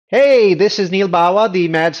Hey, this is Neil Bawa, the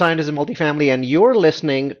mad scientist in multifamily, and you're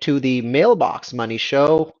listening to the Mailbox Money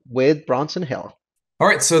Show with Bronson Hill. All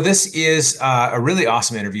right, so this is a really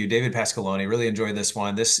awesome interview. David Pasqualone, really enjoyed this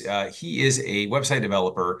one. He is a website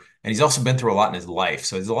developer, and he's also been through a lot in his life.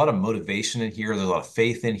 So there's a lot of motivation in here. There's a lot of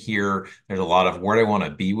faith in here. There's a lot of where do I want to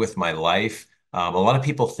be with my life. A lot of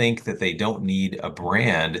people think that they don't need a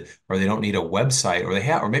brand or they don't need a website, or they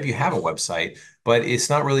have, or maybe you have a website, but it's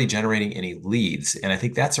not really generating any leads. And I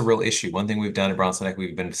think that's a real issue. One thing we've done at Bronson Eck,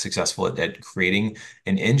 we've been successful at creating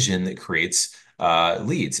an engine that creates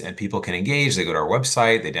leads, and people can engage. They go to our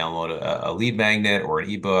website, they download a lead magnet or an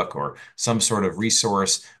ebook or some sort of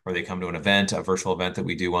resource, or they come to an event, a virtual event that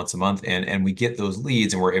we do once a month, and we get those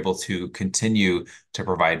leads, and we're able to continue to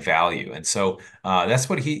provide value. And so that's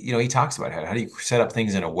what he talks about. How do you set up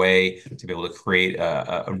things in a way to be able to create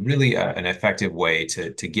a really an effective way to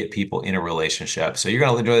get people in a relationship. So you're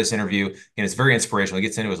going to enjoy this interview, and it's very inspirational. He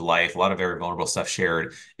gets into his life, a lot of very vulnerable stuff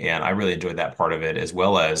shared, and I really enjoyed that part of it, as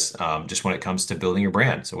well as just when it comes to building your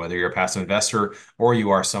brand. So whether you're a passive investor or you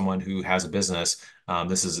are someone who has a business,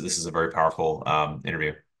 this is a very powerful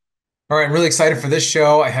interview. All right, I'm really excited for this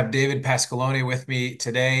show. I have David Pasqualone with me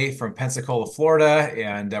today from Pensacola, Florida,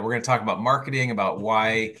 and we're going to talk about marketing, about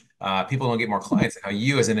why people don't get more clients, and how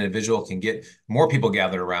you as an individual can get more people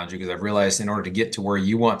gathered around you. Because I've realized in order to get to where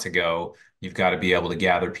you want to go, you've got to be able to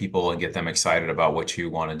gather people and get them excited about what you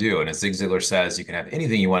want to do. And as Zig Ziglar says, you can have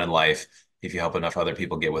anything you want in life if you help enough other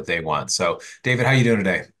people get what they want. So, David, how are you doing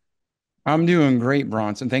today? I'm doing great,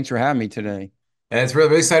 Bronson. Thanks for having me today. And it's really,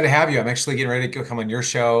 really excited to have you. I'm actually getting ready to go come on your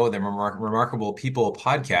show, the Remarkable People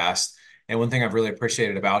podcast. And one thing I've really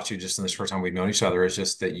appreciated about you just in the short time we've known each other is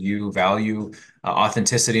just that you value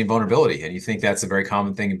authenticity and vulnerability. And you think that's a very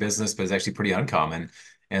common thing in business, but it's actually pretty uncommon.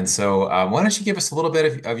 And so, why don't you give us a little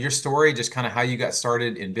bit of your story, just kind of how you got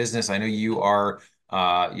started in business? I know you are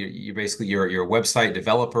you're basically you're a website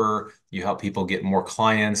developer. You help people get more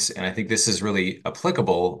clients, and I think this is really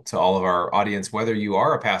applicable to all of our audience, whether you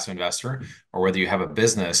are a passive investor or whether you have a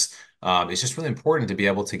business. It's just really important to be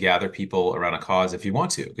able to gather people around a cause if you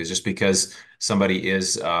want to, because just because somebody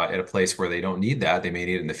is at a place where they don't need that, they may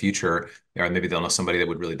need it in the future, or maybe they'll know somebody that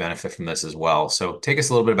would really benefit from this as well. So take us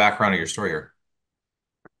a little bit of background on your story here.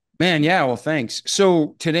 Man, yeah, well, thanks.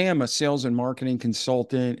 So today I'm a sales and marketing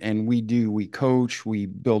consultant, and we coach, we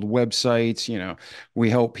build websites, we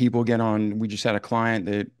help people get on. We just had a client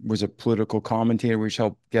that was a political commentator. We just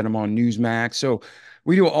helped get them on Newsmax. So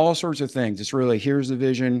we do all sorts of things. It's really, here's the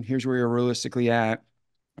vision, here's where you're realistically at,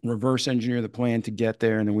 reverse engineer the plan to get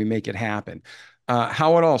there, and then we make it happen.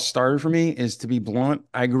 How it all started for me is, to be blunt,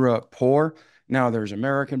 I grew up poor. Now there's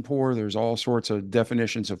American poor, there's all sorts of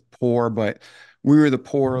definitions of poor, but we were the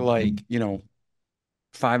poor, like,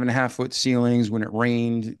 5.5 foot ceilings. When it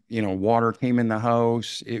rained, water came in the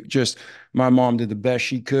house. It just, my mom did the best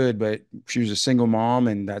she could, but she was a single mom,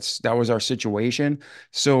 and that was our situation.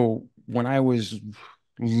 So when I was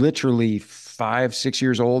literally 5, 6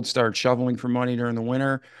 years old, started shoveling for money during the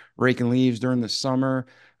winter, raking leaves during the summer.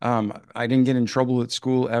 I didn't get in trouble at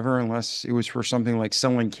school ever, unless it was for something like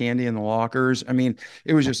selling candy in the lockers. I mean,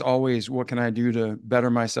 it was just always, what can I do to better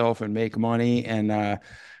myself and make money, and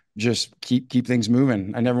just keep things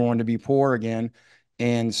moving. I never wanted to be poor again.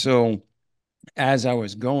 And so as I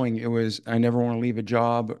was going, it was, I never want to leave a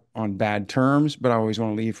job on bad terms, but I always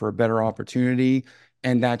want to leave for a better opportunity.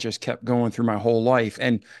 And that just kept going through my whole life.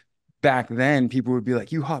 And back then, people would be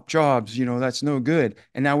like, you hop jobs, that's no good.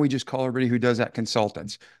 And now we just call everybody who does that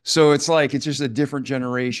consultants. So it's like, it's just a different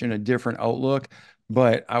generation, a different outlook.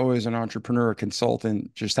 But I was an entrepreneur, a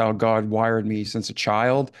consultant, just how God wired me since a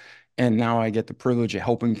child. And now I get the privilege of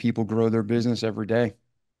helping people grow their business every day.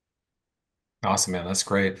 Awesome, man. That's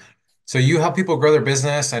great. So you help people grow their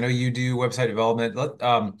business. I know you do website development.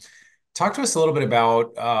 Talk to us a little bit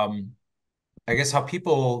about, I guess, how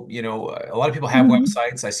people, a lot of people have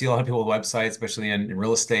websites. I see a lot of people with websites, especially in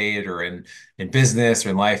real estate or in business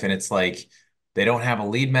or in life, and it's like they don't have a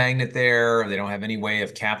lead magnet there. They don't have any way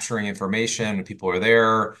of capturing information when people are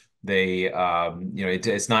there.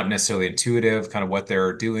 It's not necessarily intuitive, kind of what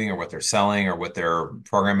they're doing or what they're selling or what their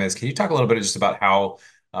program is. Can you talk a little bit just about how,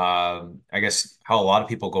 I guess, how a lot of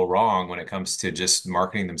people go wrong when it comes to just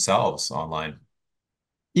marketing themselves online?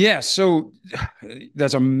 Yeah, so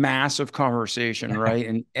that's a massive conversation, right?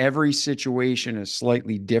 And every situation is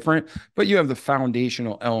slightly different, but you have the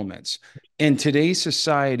foundational elements. In today's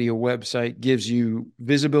society, a website gives you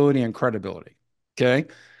visibility and credibility. Okay.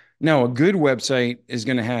 Now, a good website is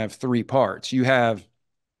going to have three parts. You have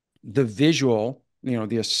the visual,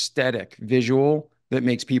 the aesthetic visual that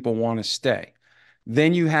makes people want to stay.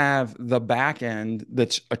 Then you have the back end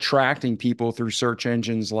that's attracting people through search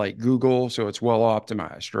engines like Google, so it's well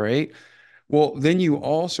optimized, right? Well, then you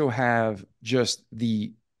also have just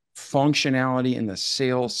the functionality and the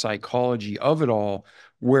sales psychology of it all,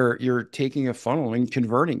 where you're taking a funnel and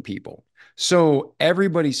converting people. So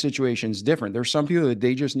everybody's situation is different. There's some people that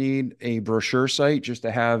they just need a brochure site just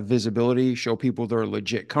to have visibility, show people they're a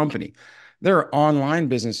legit company. There are online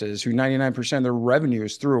businesses who 99% of their revenue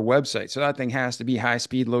is through a website. So that thing has to be high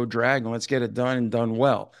speed, low drag, and let's get it done and done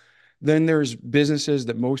well. Then there's businesses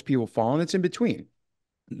that most people fall, and it's in between.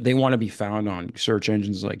 They want to be found on search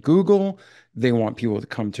engines like Google. They want people to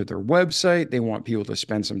come to their website. They want people to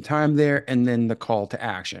spend some time there. And then the call to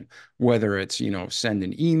action, whether it's, send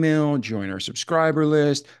an email, join our subscriber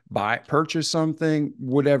list, purchase something,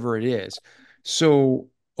 whatever it is. So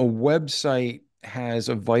a website has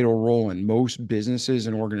a vital role in most businesses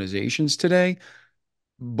and organizations today,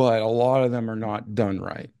 but a lot of them are not done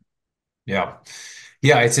right. Yeah.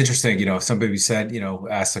 Yeah, it's interesting. Somebody said,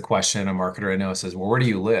 asked a question, a marketer I know says, well, where do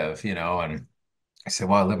you live? And I said,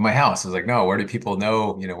 well, I live in my house. I was like, no, where do people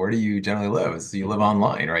know, where do you generally live? It's, you live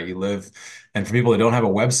online, right? And for people that don't have a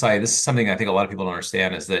website, this is something I think a lot of people don't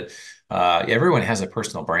understand is that everyone has a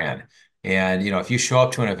personal brand. And, if you show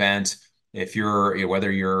up to an event, if you're, whether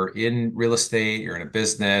you're in real estate, you're in a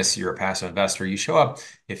business, you're a passive investor, you show up,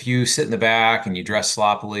 if you sit in the back and you dress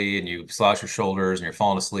sloppily and you slouch your shoulders and you're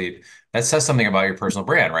falling asleep, that says something about your personal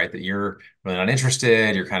brand, right? That you're really not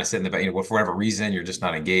interested. You're kind of sitting in the back, for whatever reason, you're just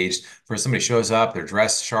not engaged. For somebody shows up, they're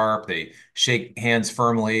dressed sharp, they shake hands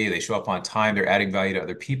firmly, they show up on time, they're adding value to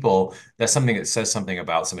other people. That's something that says something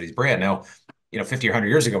about somebody's brand. Now, 50 or 100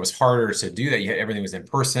 years ago, it was harder to do that. Everything was in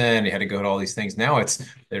person. You had to go to all these things. Now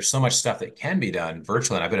there's so much stuff that can be done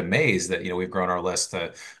virtually. And I've been amazed that, we've grown our list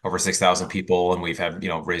to over 6,000 people and we've had,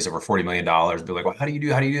 raised over $40 million. Be like, well, how do you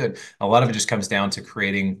do it? A lot of it just comes down to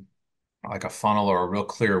creating like a funnel or a real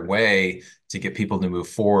clear way to get people to move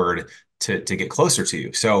forward to get closer to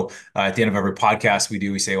you. So at the end of every podcast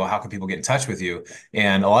we say, well, how can people get in touch with you?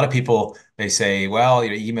 And a lot of people, they say, well,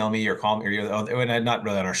 email me or call me, or and not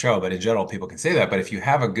really on our show, but in general, people can say that. But if you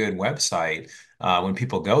have a good website, when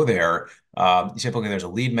people go there, typically there's a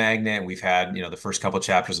lead magnet. We've had, the first couple of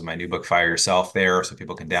chapters of my new book, Fire Yourself, there, so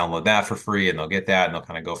people can download that for free and they'll get that and they'll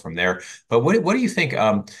kind of go from there. But what do you think?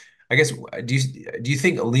 I guess, do you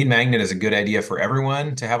think a lead magnet is a good idea for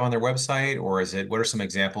everyone to have on their website, or what are some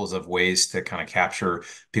examples of ways to kind of capture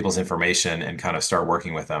people's information and kind of start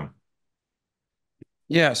working with them?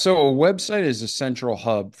 Yeah, so a website is a central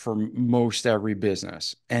hub for most every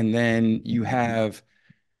business. And then you have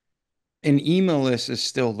an email list is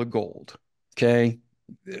still the gold. Okay.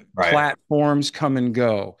 Right. Platforms come and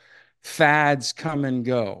go, fads come and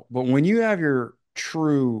go. But when you have your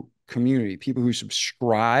true community, people who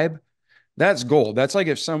subscribe, that's gold. That's like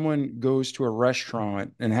if someone goes to a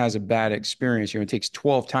restaurant and has a bad experience, it takes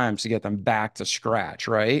 12 times to get them back to scratch,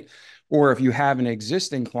 right? Or if you have an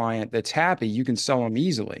existing client that's happy, you can sell them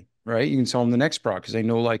easily, right? You can sell them the next product because they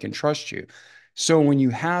know, like, and trust you. So when you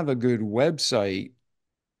have a good website,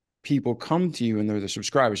 people come to you and they're the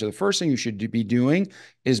subscribers. So the first thing you should be doing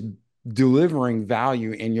is delivering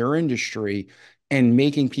value in your industry and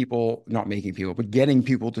making people, not making people, but getting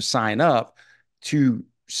people to sign up to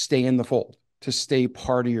stay in the fold, to stay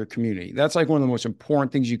part of your community. That's like one of the most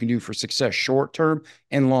important things you can do for success, short term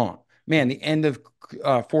and long. Man, the end of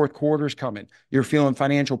fourth quarter is coming. You're feeling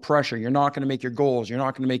financial pressure. You're not going to make your goals. You're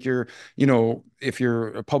not going to make your, if you're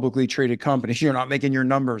a publicly traded company, you're not making your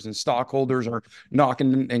numbers and stockholders are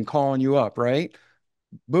knocking and calling you up, right?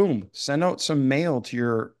 Boom, send out some mail to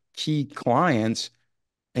your key clients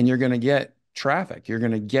and you're going to get traffic. You're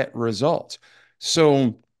going to get results.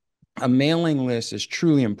 So a mailing list is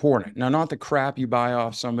truly important. Now, not the crap you buy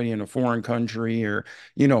off somebody in a foreign country or,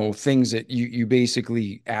 things that you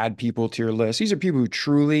basically add people to your list. These are people who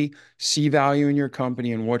truly see value in your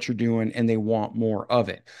company and what you're doing, and they want more of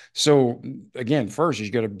it. So again, first, you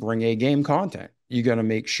got to bring A game content. You got to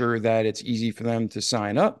make sure that it's easy for them to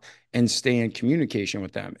sign up and stay in communication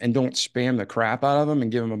with them, and don't spam the crap out of them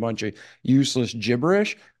and give them a bunch of useless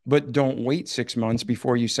gibberish. But don't wait 6 months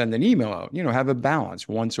before you send an email out. Have a balance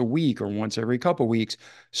once a week or once every couple of weeks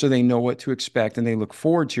so they know what to expect and they look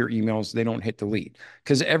forward to your emails. They don't hit delete,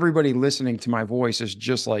 because everybody listening to my voice is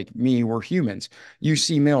just like me. We're humans. You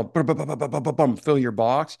see mail, fill your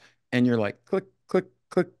box, and you're like, click, click,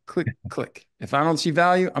 click, click, click. If I don't see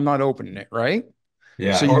value, I'm not opening it, right? So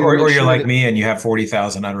Yeah. you Or, got to or, make or you're sure like that, me and you have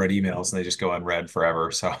 40,000 unread emails and they just go unread forever.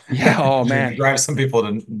 So yeah, oh it man. drives some people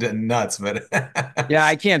to nuts, but Yeah,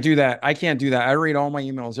 I can't do that. I can't do that. I read all my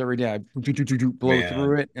emails every day. I blow man,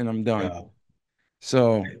 through it and I'm done. yeah.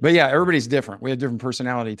 So, but yeah, everybody's different. We have different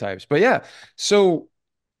personality types. But yeah, so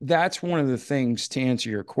that's one of the things to answer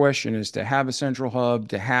your question is to have a central hub,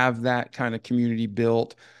 to have that kind of community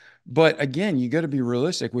built. But again, you got to be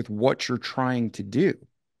realistic with what you're trying to do.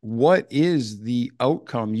 What is the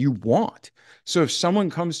outcome you want? So if someone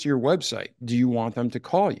comes to your website, do you want them to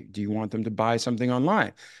call you? Do you want them to buy something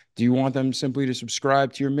online? Do you want them simply to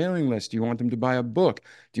subscribe to your mailing list? Do you want them to buy a book?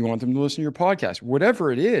 Do you want them to listen to your podcast?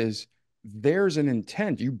 Whatever it is, there's an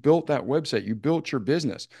intent. You built that website, you built your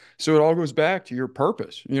business. So it all goes back to your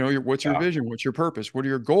purpose. What's your Yeah. vision? What's your purpose? What are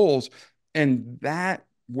your goals? And that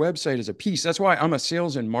website is a piece. That's why I'm a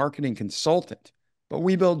sales and marketing consultant. But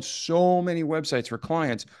we build so many websites for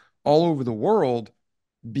clients all over the world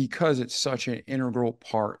because it's such an integral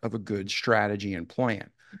part of a good strategy and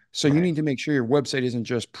plan. So you Right. need to make sure your website isn't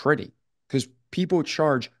just pretty because people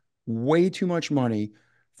charge way too much money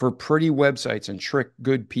for pretty websites and trick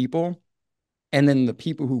good people. And then the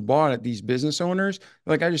people who bought it, these business owners,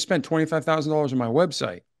 like I just spent $25,000 on my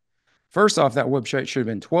website. First off, that website should have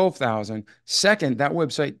been 12,000. Second, that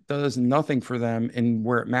website does nothing for them in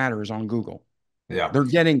where it matters on Google. Yeah. They're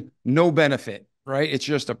getting no benefit, right? It's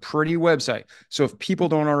just a pretty website. So if people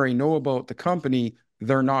don't already know about the company,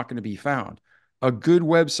 they're not going to be found. A good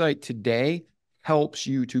website today helps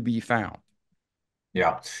you to be found.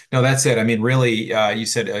 Yeah, no, that's it. I mean, really, you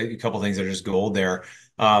said a couple things that are just gold there.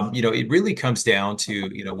 It really comes down to,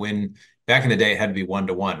 when back in the day it had to be one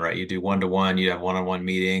to one, right? You do one to one, you have one-on-one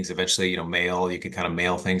meetings. Eventually, mail, you could kind of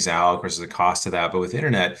mail things out. Of course, there's a cost to that. But with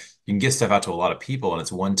internet, you can get stuff out to a lot of people and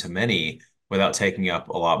it's one to many without taking up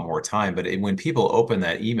a lot more time. But when people open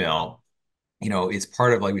that email, it's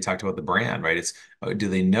part of like we talked about the brand, right? It's do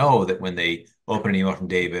they know that when they open an email from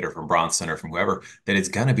David or from Bronson or from whoever, that it's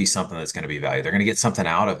going to be something that's going to be valued. They're going to get something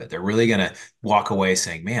out of it. They're really going to walk away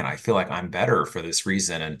saying, "Man, I feel like I'm better for this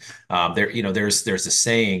reason." And there's a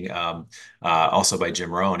saying also by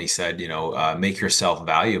Jim Rohn. He said, make yourself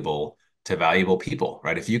valuable to valuable people,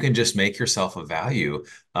 right? If you can just make yourself a value,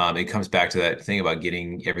 it comes back to that thing about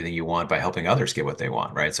getting everything you want by helping others get what they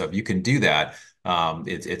want, right? So if you can do that,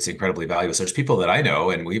 it's incredibly valuable. So there's people that I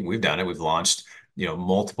know, and we've done it. We've launched,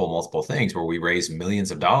 multiple things where we raise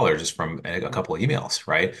millions of dollars just from a couple of emails,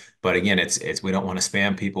 right? But again, it's we don't want to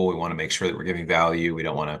spam people. We want to make sure that we're giving value. We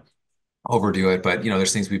don't want to overdo it, but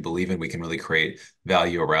there's things we believe in. We can really create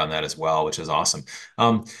value around that as well, which is awesome.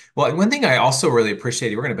 Well, one thing I also really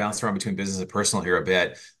appreciate, we're going to bounce around between business and personal here a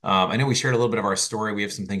bit. I know we shared a little bit of our story. We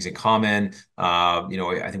have some things in common.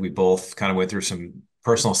 I think we both kind of went through some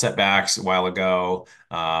personal setbacks a while ago.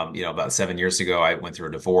 About 7 years ago, I went through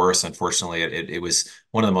a divorce. Unfortunately, it was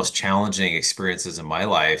one of the most challenging experiences in my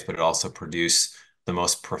life, but it also produced the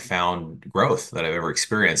most profound growth that I've ever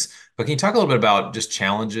experienced. But can you talk a little bit about just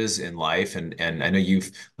challenges in life? And I know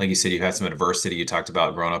like you said, you've had some adversity. You talked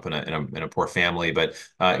about growing up in a poor family, but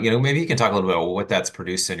maybe you can talk a little bit about what that's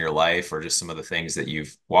produced in your life, or just some of the things that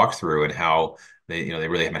you've walked through and how they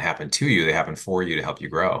really haven't happened to you. They happen for you to help you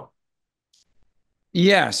grow.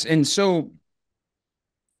 Yes. And so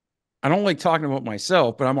I don't like talking about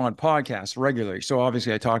myself, but I'm on podcasts regularly. So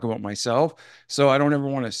obviously I talk about myself. So I don't ever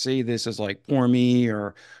want to say this as like poor me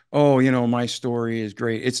or, oh, my story is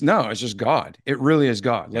great. It's just God. It really is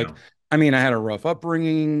God. Yeah. Like, I mean, I had a rough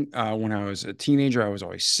upbringing. When I was a teenager, I was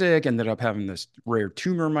always sick, ended up having this rare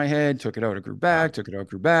tumor in my head, took it out, it grew back, took it out,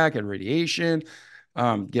 grew back, had radiation,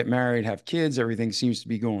 get married, have kids. Everything seems to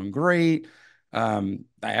be going great. I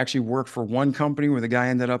actually worked for one company where the guy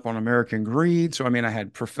ended up on American Greed. So, I mean, I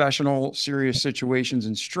had professional, serious situations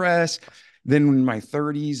and stress. Then in my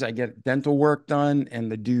 30s, I get dental work done,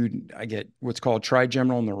 and I get what's called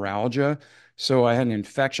trigeminal neuralgia. So I had an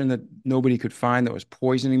infection that nobody could find that was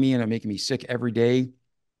poisoning me and making me sick every day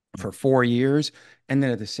for 4 years. And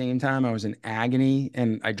then at the same time, I was in agony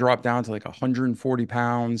and I dropped down to like 140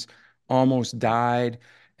 pounds, almost died.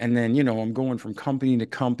 And then, I'm going from company to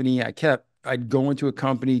company. I'd go into a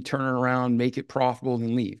company, turn it around, make it profitable,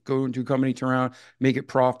 and leave. Go into a company, turn around, make it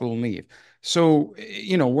profitable, and leave. So,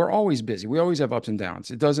 we're always busy. We always have ups and downs.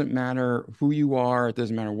 It doesn't matter who you are. It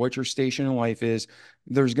doesn't matter what your station in life is.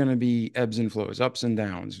 There's going to be ebbs and flows, ups and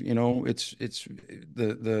downs. It's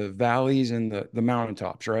the valleys and the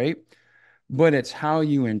mountaintops, right? But it's how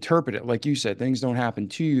you interpret it. Like you said, things don't happen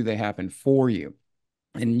to you, they happen for you.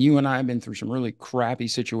 And you and I have been through some really crappy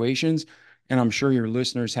situations, and I'm sure your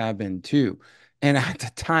listeners have been too. And at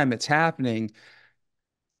the time it's happening,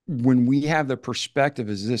 when we have the perspective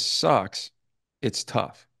as this sucks, it's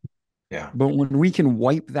tough. Yeah. But when we can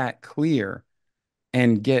wipe that clear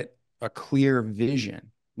and get a clear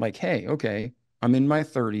vision, like, hey, okay, I'm in my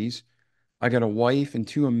 30s. I got a wife and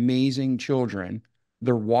two amazing children.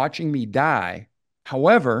 They're watching me die.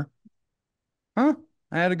 However, I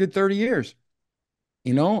had a good 30 years.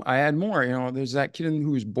 I had more. There's that kid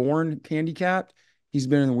who was born handicapped. He's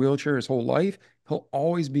been in a wheelchair his whole life. He'll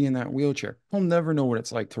always be in that wheelchair. He'll never know what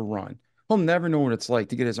it's like to run. He'll never know what it's like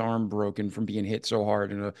to get his arm broken from being hit so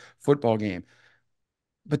hard in a football game.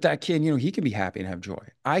 But that kid, he can be happy and have joy.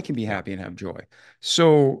 I can be Yeah. happy and have joy.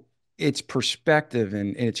 So it's perspective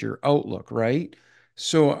and it's your outlook, right?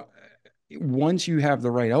 So once you have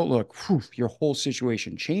the right outlook, whew, your whole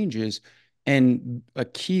situation changes. And a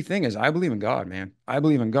key thing is, I believe in God, man. I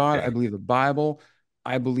believe in God. I Okay. believe the Bible.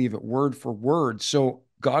 I believe it word for word. So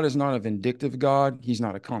God is not a vindictive God. He's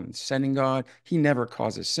not a condescending God. He never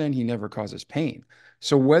causes sin. He never causes pain.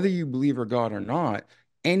 So whether you believe in God or not,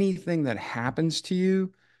 anything that happens to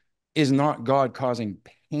you is not God causing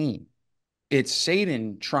pain. It's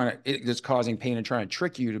Satan it's causing pain and trying to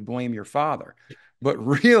trick you to blame your father. But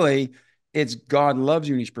really, it's God loves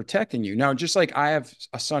you and he's protecting you. Now, just like I have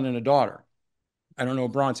a son and a daughter. I don't know,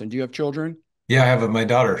 Bronson, do you have children? Yeah, I have my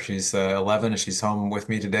daughter. She's 11 and she's home with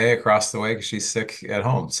me today across the way because she's sick at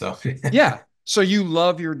home. So, Yeah. So you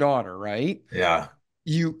love your daughter, right? yeah,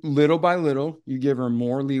 You little by little, you give her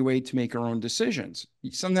more leeway to make her own decisions.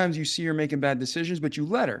 Sometimes you see her making bad decisions, but you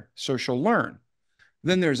let her, so she'll learn.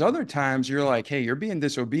 Then there's other times you're like, hey, you're being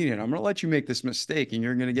disobedient. I'm going to let you make this mistake and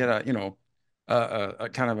you're going to get a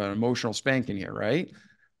kind of an emotional spanking here, right?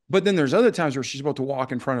 But then there's other times where she's about to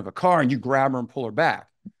walk in front of a car and you grab her and pull her back.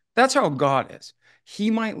 That's how God is.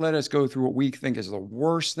 He might let us go through what we think is the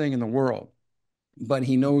worst thing in the world, but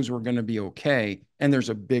he knows we're going to be okay. And there's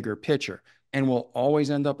a bigger picture. And we'll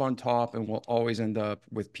always end up on top and we'll always end up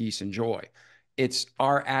with peace and joy. It's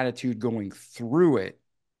our attitude going through it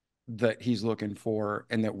that he's looking for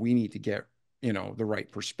and that we need to get, the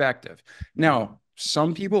right perspective. Now,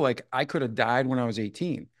 some people, like, I could have died when I was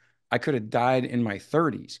 18. I could have died in my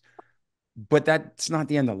 30s, but that's not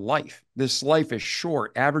the end of life. This life is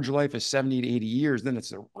short. Average life is 70 to 80 years. Then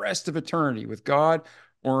it's the rest of eternity with God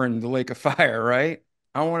or in the lake of fire, right?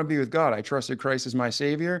 I want to be with God. I trusted Christ as my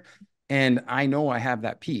savior, and I know I have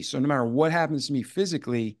that peace. So no matter what happens to me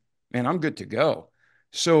physically, man, I'm good to go.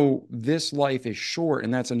 So this life is short,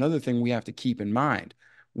 and that's another thing we have to keep in mind.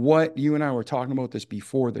 What you and I were talking about this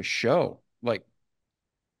before the show, like,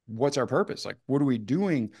 what's our purpose? Like, what are we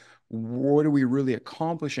doing? What are we really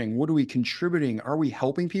accomplishing? What are we contributing? Are we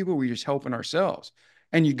helping people? Are we just helping ourselves?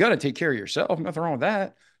 And you got to take care of yourself. Nothing wrong with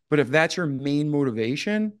that. But if that's your main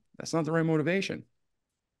motivation, that's not the right motivation.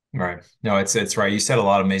 right. No, it's right. You said a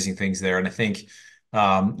lot of amazing things there, and I think,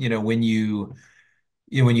 when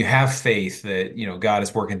when you have faith that, God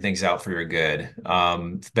is working things out for your good,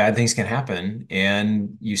 bad things can happen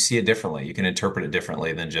and you see it differently. You can interpret it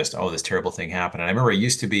differently than just, oh, this terrible thing happened. And I remember it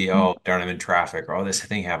used to be, oh, darn, I'm in traffic, or oh, this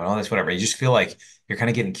thing happened, oh, this, whatever. You just feel like you're kind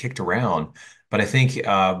of getting kicked around. But I think,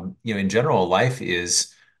 in general, life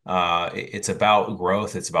is, it's about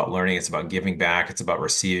growth. It's about learning. It's about giving back. It's about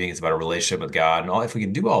receiving. It's about a relationship with God. And all, if we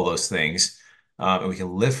can do all those things, and we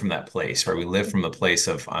can live from that place, right? We live from the place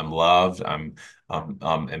of I'm loved, I'm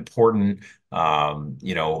important.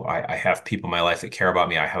 I have people in my life that care about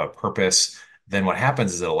me. I have a purpose. Then what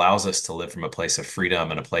happens is it allows us to live from a place of freedom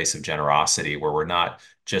and a place of generosity where we're not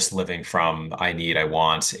just living from I need, I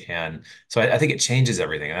want. And so I think it changes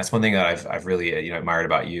everything. And that's one thing that I've really, admired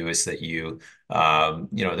about you is that there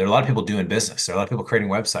are a lot of people doing business. There are a lot of people creating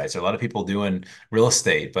websites. There are a lot of people doing real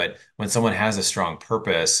estate. But when someone has a strong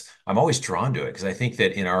purpose, I'm always drawn to it because I think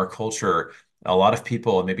that in our culture, a lot of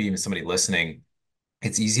people, and maybe even somebody listening,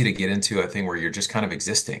 it's easy to get into a thing where you're just kind of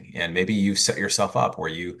existing and maybe you set yourself up where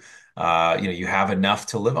you have enough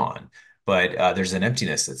to live on, but there's an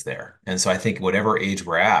emptiness that's there. And so I think whatever age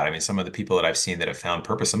we're at, I mean, some of the people that I've seen that have found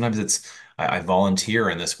purpose, sometimes it's I volunteer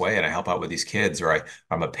in this way and I help out with these kids, or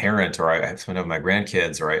I'm a parent, or I spend time with my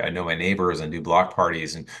grandkids, or I know my neighbors and do block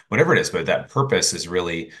parties and whatever it is. But that purpose is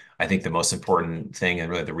really, I think, the most important thing and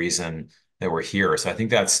really the reason that we're here. So I think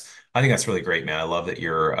that's really great, man. I love that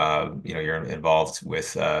you're involved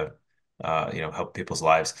with help people's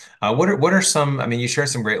lives. What are some? I mean, you share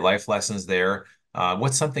some great life lessons there.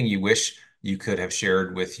 What's something you wish you could have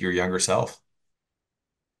shared with your younger self?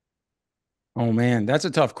 Oh man, that's a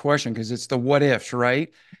tough question because it's the what ifs, right?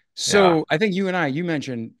 Yeah, So I think you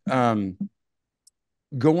mentioned going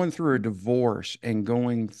through a divorce and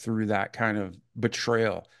going through that kind of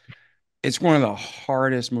betrayal. It's one of the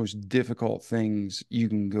hardest, most difficult things you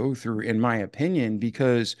can go through, in my opinion,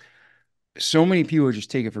 because so many people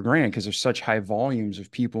just take it for granted because there's such high volumes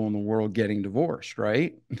of people in the world getting divorced,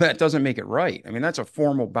 right? That doesn't make it right. I mean, that's a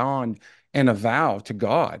formal bond and a vow to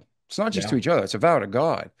God. It's not just to yeah, each other, it's a vow to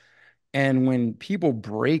God. And when people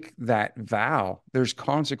break that vow, there's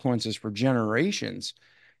consequences for generations.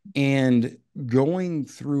 And going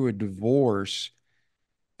through a divorce,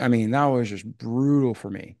 I mean, that was just brutal for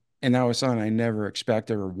me. And that was something I never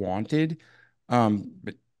expected or wanted. But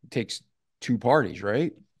it takes two parties,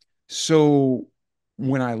 right? So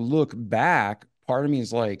when I look back, part of me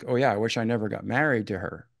is like, oh yeah, I wish I never got married to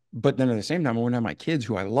her. But then at the same time, I wouldn't have my kids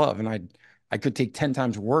who I love, and I could take 10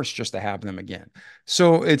 times worse just to have them again.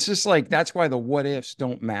 So it's just like that's why the what ifs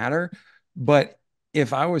don't matter. But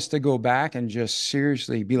if I was to go back and just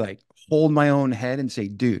seriously be like, hold my own head and say,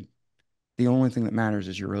 dude, the only thing that matters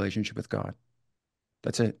is your relationship with God.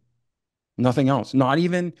 That's it. Nothing else. Not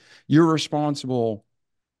even you're responsible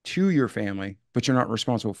to your family, but you're not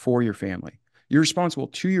responsible for your family. You're responsible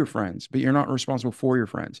to your friends, but you're not responsible for your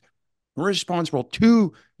friends. You're responsible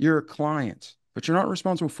to your clients, but you're not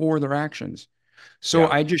responsible for their actions. So Yeah.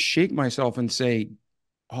 I just shake myself and say,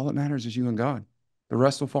 all that matters is you and God. The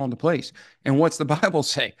rest will fall into place. And what's the Bible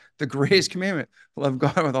say? The greatest commandment, love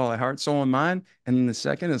God with all thy heart, soul, and mind. And then the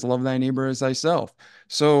second is love thy neighbor as thyself.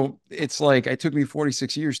 So it's like it took me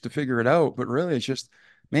 46 years to figure it out, but really it's just,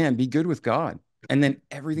 man, be good with God. And then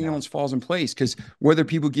everything Yeah. else falls in place. Because whether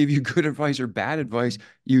people give you good advice or bad advice,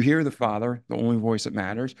 you hear the Father, the only voice that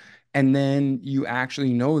matters. And then you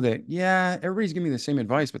actually know that, yeah, everybody's giving me the same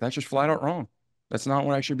advice, but that's just flat out wrong. That's not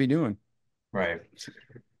what I should be doing. Right.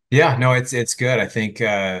 Yeah, no, it's good. I think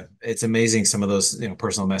it's amazing some of those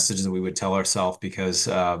personal messages that we would tell ourselves because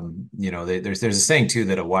there's a saying too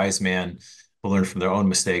that a wise man will learn from their own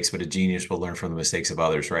mistakes, but a genius will learn from the mistakes of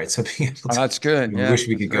others, right? So being able Oh, to, that's good. we Yeah, wish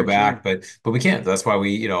we that's could go very true. back, but we can't. That's why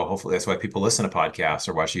hopefully that's why people listen to podcasts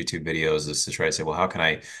or watch YouTube videos is to try to say, well, how can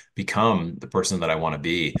I become the person that I want to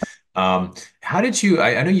be? How did you?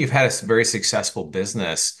 I know you've had a very successful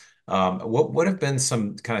business. What have been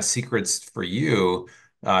some kind of secrets for you?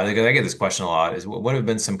 Because I get this question a lot, is what have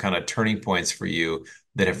been some kind of turning points for you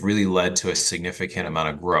that have really led to a significant amount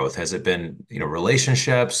of growth? Has it been,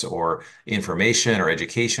 relationships or information or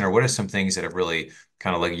education, or what are some things that have really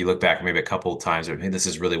kind of like you look back maybe a couple of times, or hey, this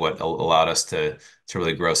is really what allowed us to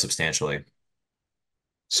really grow substantially?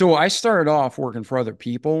 So I started off working for other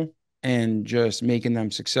people and just making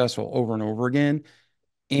them successful over and over again.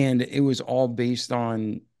 And it was all based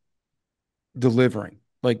on delivering,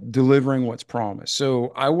 like delivering what's promised.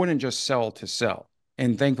 So I wouldn't just sell to sell.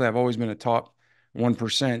 And thankfully, I've always been a top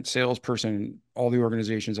 1% salesperson in all the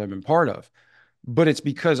organizations I've been part of. But it's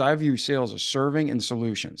because I view sales as serving and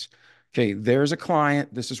solutions. Okay, there's a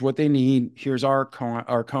client. This is what they need. Here's our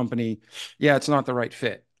company. Yeah, it's not the right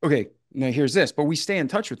fit. Okay, now here's this, but we stay in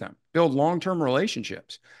touch with them, build long-term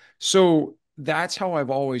relationships. So that's how I've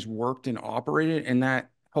always worked and operated, and that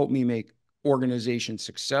helped me make organizations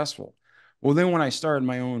successful. Well, then when I started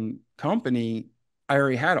my own company, I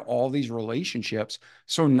already had all these relationships.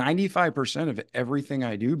 So 95% of everything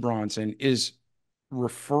I do, Bronson, is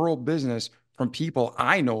referral business from people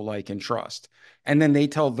I know, like, and trust. And then they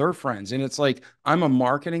tell their friends. And it's like, I'm a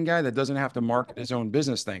marketing guy that doesn't have to market his own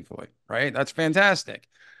business, thankfully, right? That's fantastic.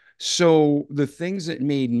 So the things that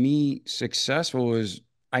made me successful is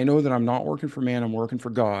I know that I'm not working for man, I'm working for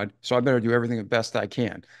God. So I better do everything the best I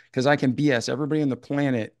can because I can BS everybody on the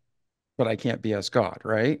planet, but I can't BS God,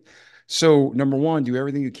 right? So, number one, do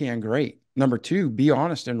everything you can, great. Number two, be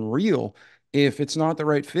honest and real. If it's not the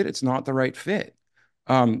right fit, it's not the right fit.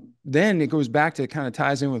 Then it goes back to kind of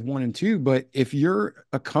ties in with one and two. But if you're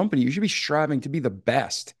a company, you should be striving to be the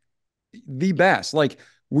best. Like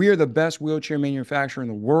we are the best wheelchair manufacturer in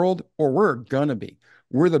the world, or we're gonna be.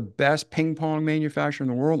 We're the best ping pong manufacturer in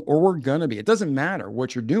the world, or we're gonna be. It doesn't matter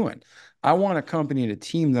what you're doing. I want a company and a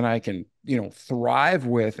team that I can, thrive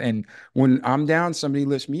with. And when I'm down, somebody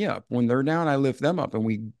lifts me up. When they're down, I lift them up, and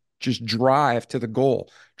we just drive to the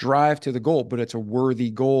goal. But it's a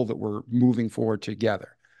worthy goal that we're moving forward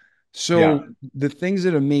together. Yeah. So the things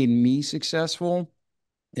that have made me successful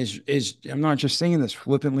is I'm not just saying this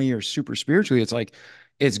flippantly or super spiritually. It's like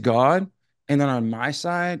it's God. And then on my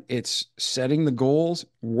side, it's setting the goals,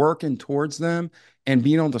 working towards them, and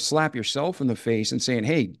being able to slap yourself in the face and saying,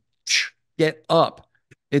 hey, get up.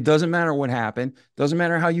 It doesn't matter what happened, doesn't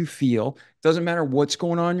matter how you feel, doesn't matter what's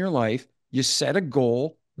going on in your life. You set a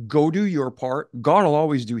goal, go do your part. God will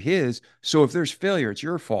always do his. So if there's failure, it's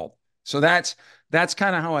your fault. So that's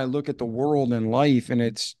kind of how I look at the world and life. And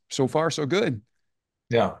it's so far so good.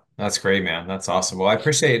 Yeah, that's great, man. That's awesome. Well, I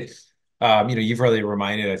appreciate, you've really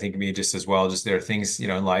reminded, I think, me just as well, just there are things,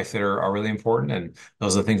 in life that are really important. And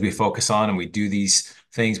those are the things we focus on. And we do these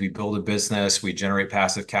things, we build a business, we generate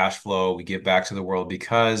passive cash flow, we give back to the world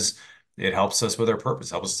because it helps us with our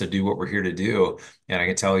purpose, helps us to do what we're here to do. And I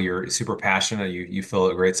can tell you're super passionate. You feel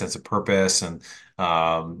a great sense of purpose, and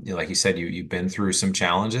like you said, you've been through some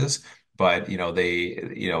challenges, but you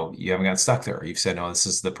haven't gotten stuck there. You've said, no, this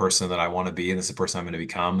is the person that I want to be, and this is the person I'm going to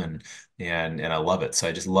become, and I love it. So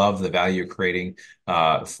I just love the value you're creating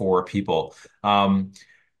for people.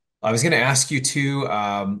 I was going to ask you too.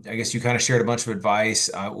 I guess you kind of shared a bunch of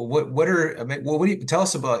advice. What are I mean, well, what do you tell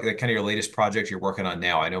us about like kind of your latest project you're working on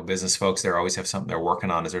now? I know business folks, they always have something they're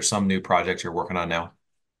working on. Is there some new project you're working on now?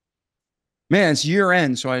 Man, it's year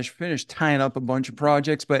end, so I finished tying up a bunch of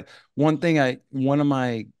projects. But one of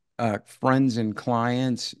my friends and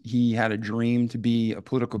clients, he had a dream to be a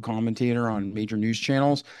political commentator on major news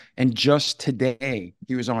channels. And just today,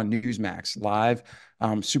 he was on Newsmax live.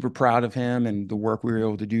 I'm super proud of him and the work we were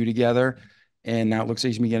able to do together. And now it looks like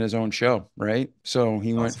he's gonna get his own show, right? So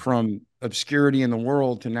he went Awesome. from obscurity in the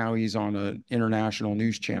world to now he's on an international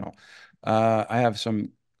news channel. I have some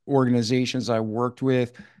organizations I worked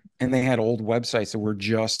with and they had old websites that were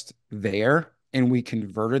just there and we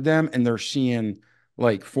converted them and they're seeing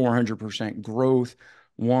like 400% growth.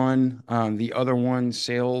 The other one,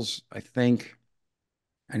 sales, I think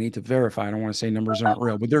I need to verify. I don't want to say numbers aren't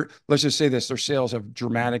real, but let's just say this, their sales have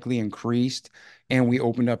dramatically increased and we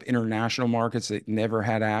opened up international markets that never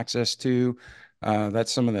had access to. That's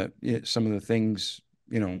some of the things,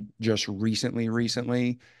 just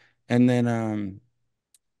recently. And then,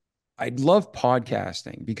 I love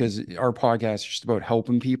podcasting because our podcast is just about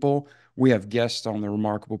helping people. We have guests on the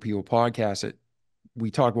Remarkable People podcast that we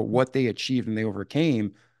talk about what they achieved and they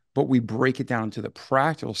overcame, but we break it down to the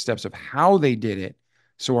practical steps of how they did it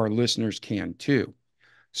so our listeners can too.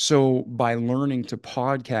 So by learning to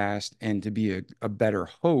podcast and to be a better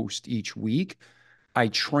host each week, I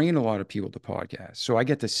train a lot of people to podcast. So I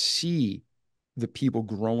get to see the people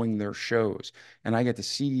growing their shows and I get to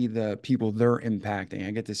see the people they're impacting.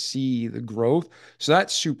 I get to see the growth. So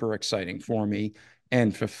that's super exciting for me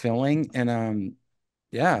and fulfilling. And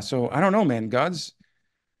yeah, so I don't know, man.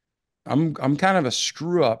 I'm kind of a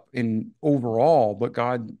screw up in overall, but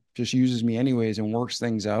God just uses me anyways and works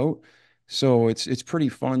things out. So it's pretty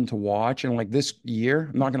fun to watch. And like this year,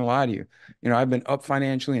 I'm not gonna lie to you, I've been up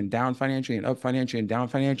financially and down financially and up financially and down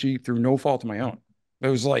financially through no fault of my own. It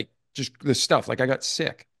was like just the stuff. Like I got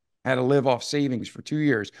sick, I had to live off savings for 2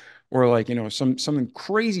 years, or like something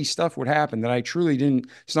crazy stuff would happen that I truly didn't.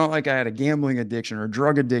 It's not like I had a gambling addiction or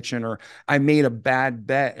drug addiction or I made a bad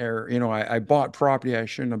bet or, I bought property I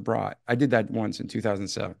shouldn't have bought. I did that once in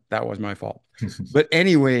 2007. That was my fault. But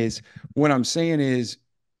anyways, what I'm saying is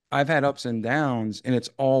I've had ups and downs and it's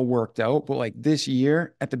all worked out. But like this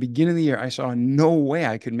year, at the beginning of the year, I saw no way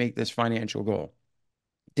I could make this financial goal.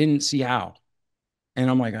 Didn't see how. And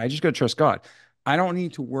I'm like, I just got to trust God. I don't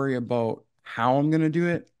need to worry about how I'm going to do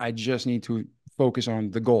it. I just need to focus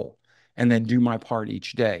on the goal and then do my part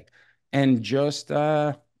each day. And just,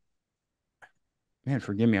 man,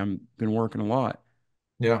 forgive me, I've been working a lot.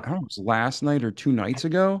 Yeah, I don't know, it was last night or 2 nights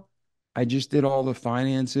ago. I just did all the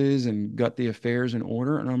finances and got the affairs in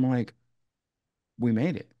order. And I'm like, we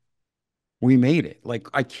made it. We made it. Like,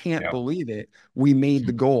 I can't yeah. believe it. We made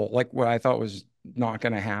the goal, like what I thought was not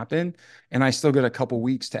going to happen. And I still got a couple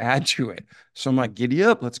weeks to add to it. So I'm like, giddy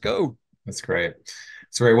up, let's go. That's great.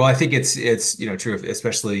 That's great. Well, I think it's true,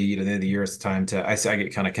 especially the end of the year. It's time to I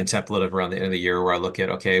get kind of contemplative around the end of the year where I look at,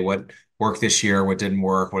 okay, what worked this year, what didn't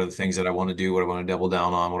work, what are the things that I want to do, what I want to double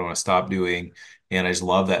down on, what I want to stop doing, and I just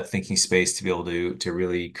love that thinking space to be able to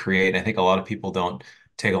really create. And I think a lot of people don't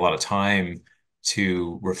take a lot of time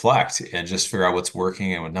to reflect and just figure out what's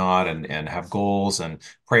working and what not, and have goals and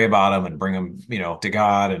pray about them and bring them to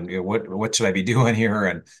God and what should I be doing here,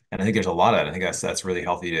 and I think there's a lot of it. I think that's really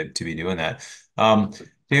healthy to be doing that. Um,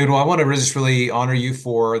 David, well, I want to just really honor you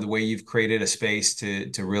for the way you've created a space to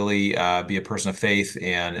really be a person of faith,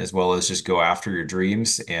 and as well as just go after your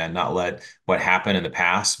dreams and not let what happened in the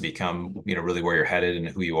past become really where you're headed and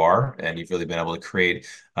who you are. And you've really been able to create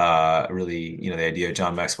really the idea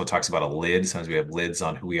John Maxwell talks about a lid. Sometimes we have lids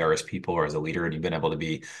on who we are as people or as a leader, and you've been able to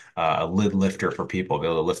be a lid lifter for people, be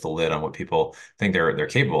able to lift the lid on what people think they're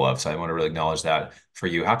capable of. So I want to really acknowledge that for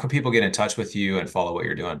you. How can people get in touch with you and follow what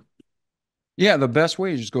you're doing? Yeah, the best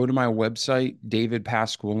way is just go to my website,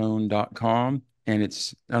 davidpasqualone.com. And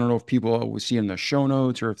I don't know if people will see in the show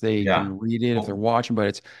notes or if they Yeah. can read it if they're Well, watching, but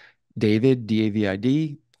it's David,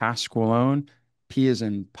 David, Pasqualone, P is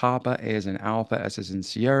in Papa, A is in Alpha, S is in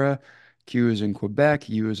Sierra, Q is in Quebec,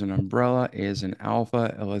 U is in Umbrella, A is in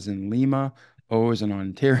Alpha, L is in Lima, O is in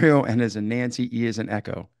Ontario, N is in Nancy, E is in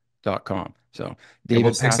Echo. davidpasqualone.com. So And we'll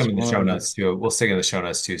David stick some in the show Pasqualone. notes too. We'll stick in the show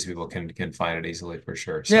notes too, so people can find it easily for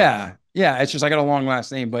sure. So Yeah. Yeah. It's just, I got a long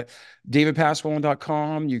last name, but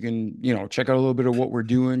davidpasqualone.com. You can, check out a little bit of what we're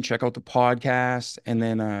doing, check out the podcast, and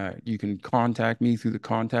then you can contact me through the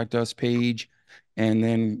contact us page. And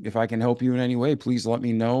then if I can help you in any way, please let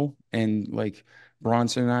me know. And like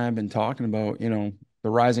Bronson and I have been talking about, the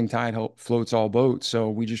rising tide floats all boats. So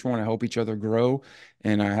we just want to help each other grow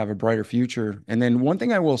and have a brighter future. And then one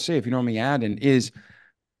thing I will say, if you don't mind me adding, is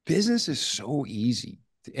business is so easy.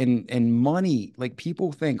 And money, like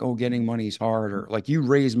people think, oh, getting money is hard, or like you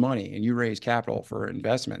raise money and you raise capital for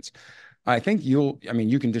investments. I think you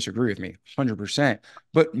can disagree with me 100%,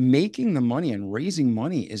 but making the money and raising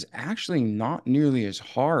money is actually not nearly as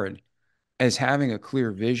hard as having a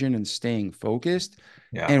clear vision and staying focused.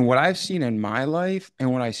 yeah, And what I've seen in my life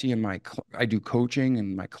and what I see in I do coaching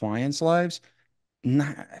in my clients' lives,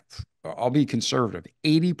 not, I'll be conservative.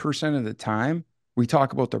 80% of the time, we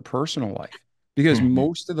talk about their personal life because Mhm.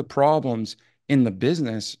 most of the problems in the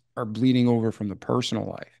business are bleeding over from the personal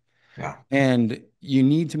life. Yeah, And you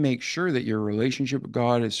need to make sure that your relationship with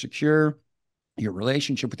God is secure, your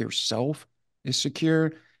relationship with yourself is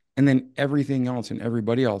secure, and then everything else and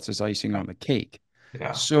everybody else is icing yeah, on the cake.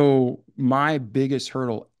 yeah, So my biggest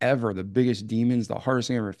hurdle ever, the biggest demons, the hardest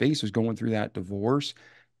thing I ever faced was going through that divorce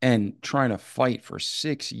and trying to fight for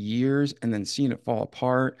 6 years and then seeing it fall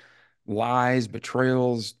apart, lies,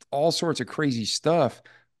 betrayals, all sorts of crazy stuff.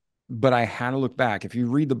 But I had to look back. If you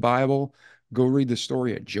read the Bible, go read the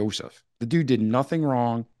story of Joseph. The dude did nothing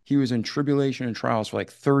wrong. He was in tribulation and trials for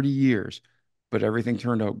like 30 years, but everything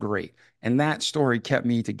turned out great. And that story kept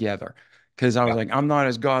me together because I was yeah. like, I'm not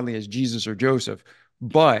as godly as Jesus or Joseph,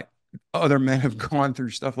 but other men have gone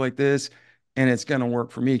through stuff like this, and it's going to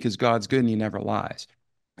work for me because God's good and he never lies.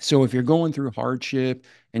 So if you're going through hardship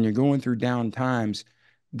and you're going through down times,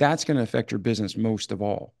 that's going to affect your business most of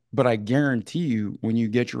all. But I guarantee you, when you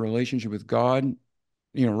get your relationship with God,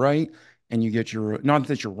 right, and you get not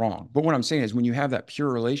that you're wrong, but what I'm saying is when you have that pure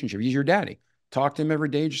relationship, he's your daddy. Talk to him every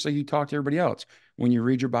day, just like you talk to everybody else. When you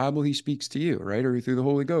read your Bible, he speaks to you, right, or through the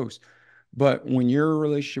Holy Ghost. But when your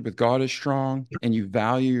relationship with God is strong and you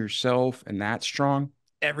value yourself and that's strong,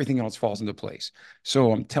 everything else falls into place.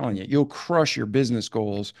 So I'm telling you, you'll crush your business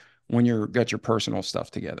goals when you've got your personal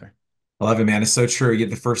stuff together. I love it, man. It's so true. You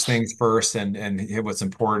get the first things first and hit what's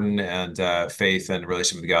important, and faith and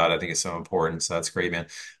relationship with God, I think is so important. So that's great, man.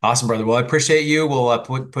 Awesome, brother. Well, I appreciate you. We'll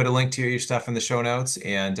put a link to your stuff in the show notes,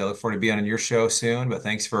 and I look forward to being on your show soon. But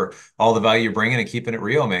thanks for all the value you're bringing and keeping it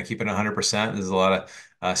real, man. Keeping it 100%. There's a lot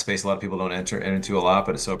of space a lot of people don't enter into a lot,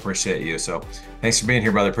 but I so appreciate you. So thanks for being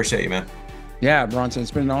here, brother. Appreciate you, man. Yeah, Bronson,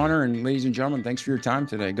 it's been an honor. And ladies and gentlemen, thanks for your time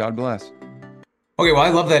today. God bless. Okay, well, I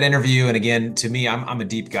love that interview. And again, to me, I'm a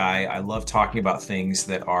deep guy. I love talking about things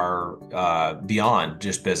that are beyond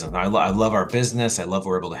just business. I love our business. I love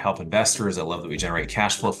we're able to help investors. I love that we generate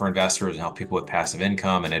cash flow for investors and help people with passive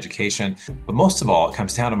income and education. But most of all, it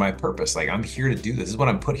comes down to my purpose. Like, I'm here to do this. This is what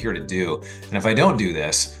I'm put here to do. And if I don't do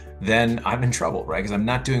this, then I'm in trouble, right? Because I'm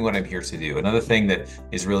not doing what I'm here to do. Another thing that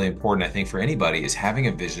is really important, I think, for anybody is having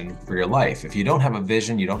a vision for your life. If you don't have a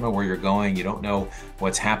vision, you don't know where you're going, you don't know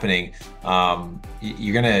what's happening,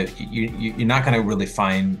 you're not gonna really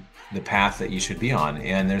find the path that you should be on.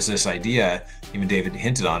 And there's this idea, even David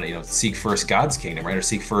hinted on it, seek first God's kingdom, right? Or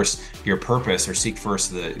seek first your purpose, or seek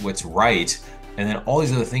first what's right. And then all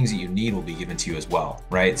these other things that you need will be given to you as well,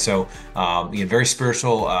 right? So, again, very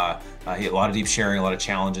spiritual, he had a lot of deep sharing, a lot of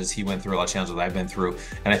challenges. He went through a lot of challenges that I've been through.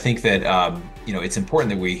 And I think that, it's important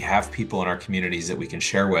that we have people in our communities that we can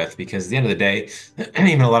share with, because at the end of the day,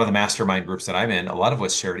 even a lot of the mastermind groups that I'm in, a lot of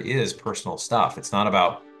what's shared is personal stuff. It's not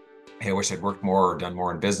about, hey, I wish I'd worked more or done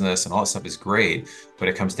more in business, and all that stuff is great, but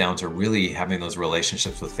it comes down to really having those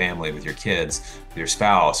relationships with family, with your kids, with your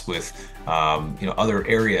spouse, with other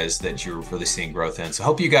areas that you're really seeing growth in. So I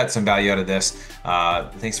hope you got some value out of this.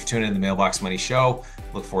 Thanks for tuning in to the Mailbox Money Show.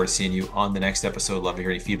 Look forward to seeing you on the next episode. Love to hear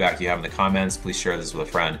any feedback you have in the comments. Please share this with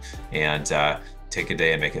a friend, and take a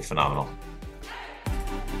day and make it phenomenal.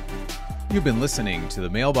 You've been listening to the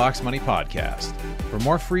Mailbox Money Podcast. For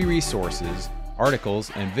more free resources, articles,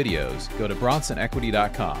 and videos, go to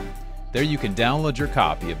bronsonequity.com. There you can download your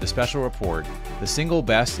copy of the special report, The Single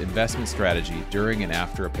Best Investment Strategy During and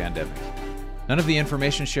After a Pandemic. None of the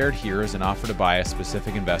information shared here is an offer to buy a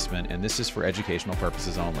specific investment, and this is for educational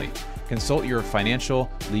purposes only. Consult your financial,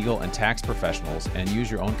 legal, and tax professionals and use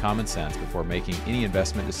your own common sense before making any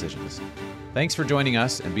investment decisions. Thanks for joining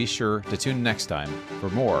us, and be sure to tune in next time for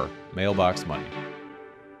more Mailbox Money.